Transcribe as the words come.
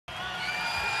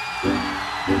If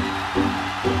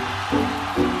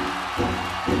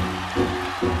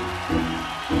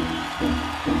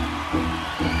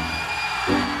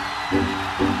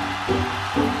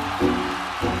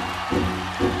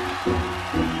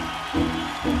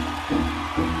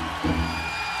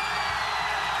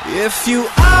you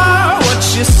are what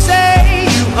you say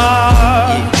you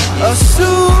are, a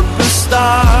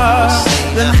superstar,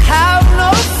 then have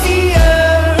no fear.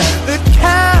 The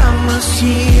camera's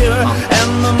here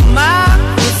and the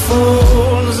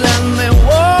microphones, and they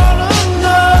wanna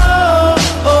know.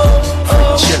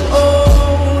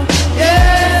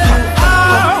 Yeah, you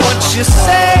are what you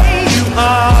say you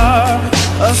are,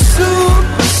 a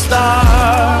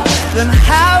superstar, then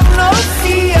have no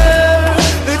fear.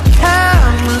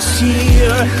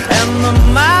 Here and the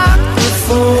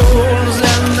microphones,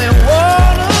 and they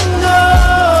wanna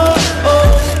know.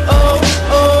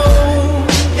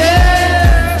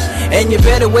 Yeah. And you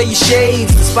better wear your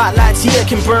shades. The spotlights here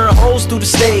can burn holes through the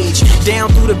stage, down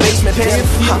through the basement past.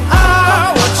 If you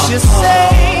are what you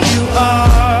say you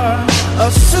are, a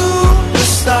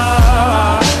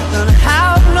superstar, then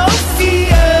have no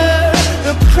fear.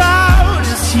 The crowd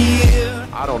is here.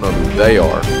 I don't know who they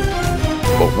are,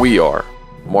 but we are.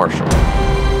 Marshall.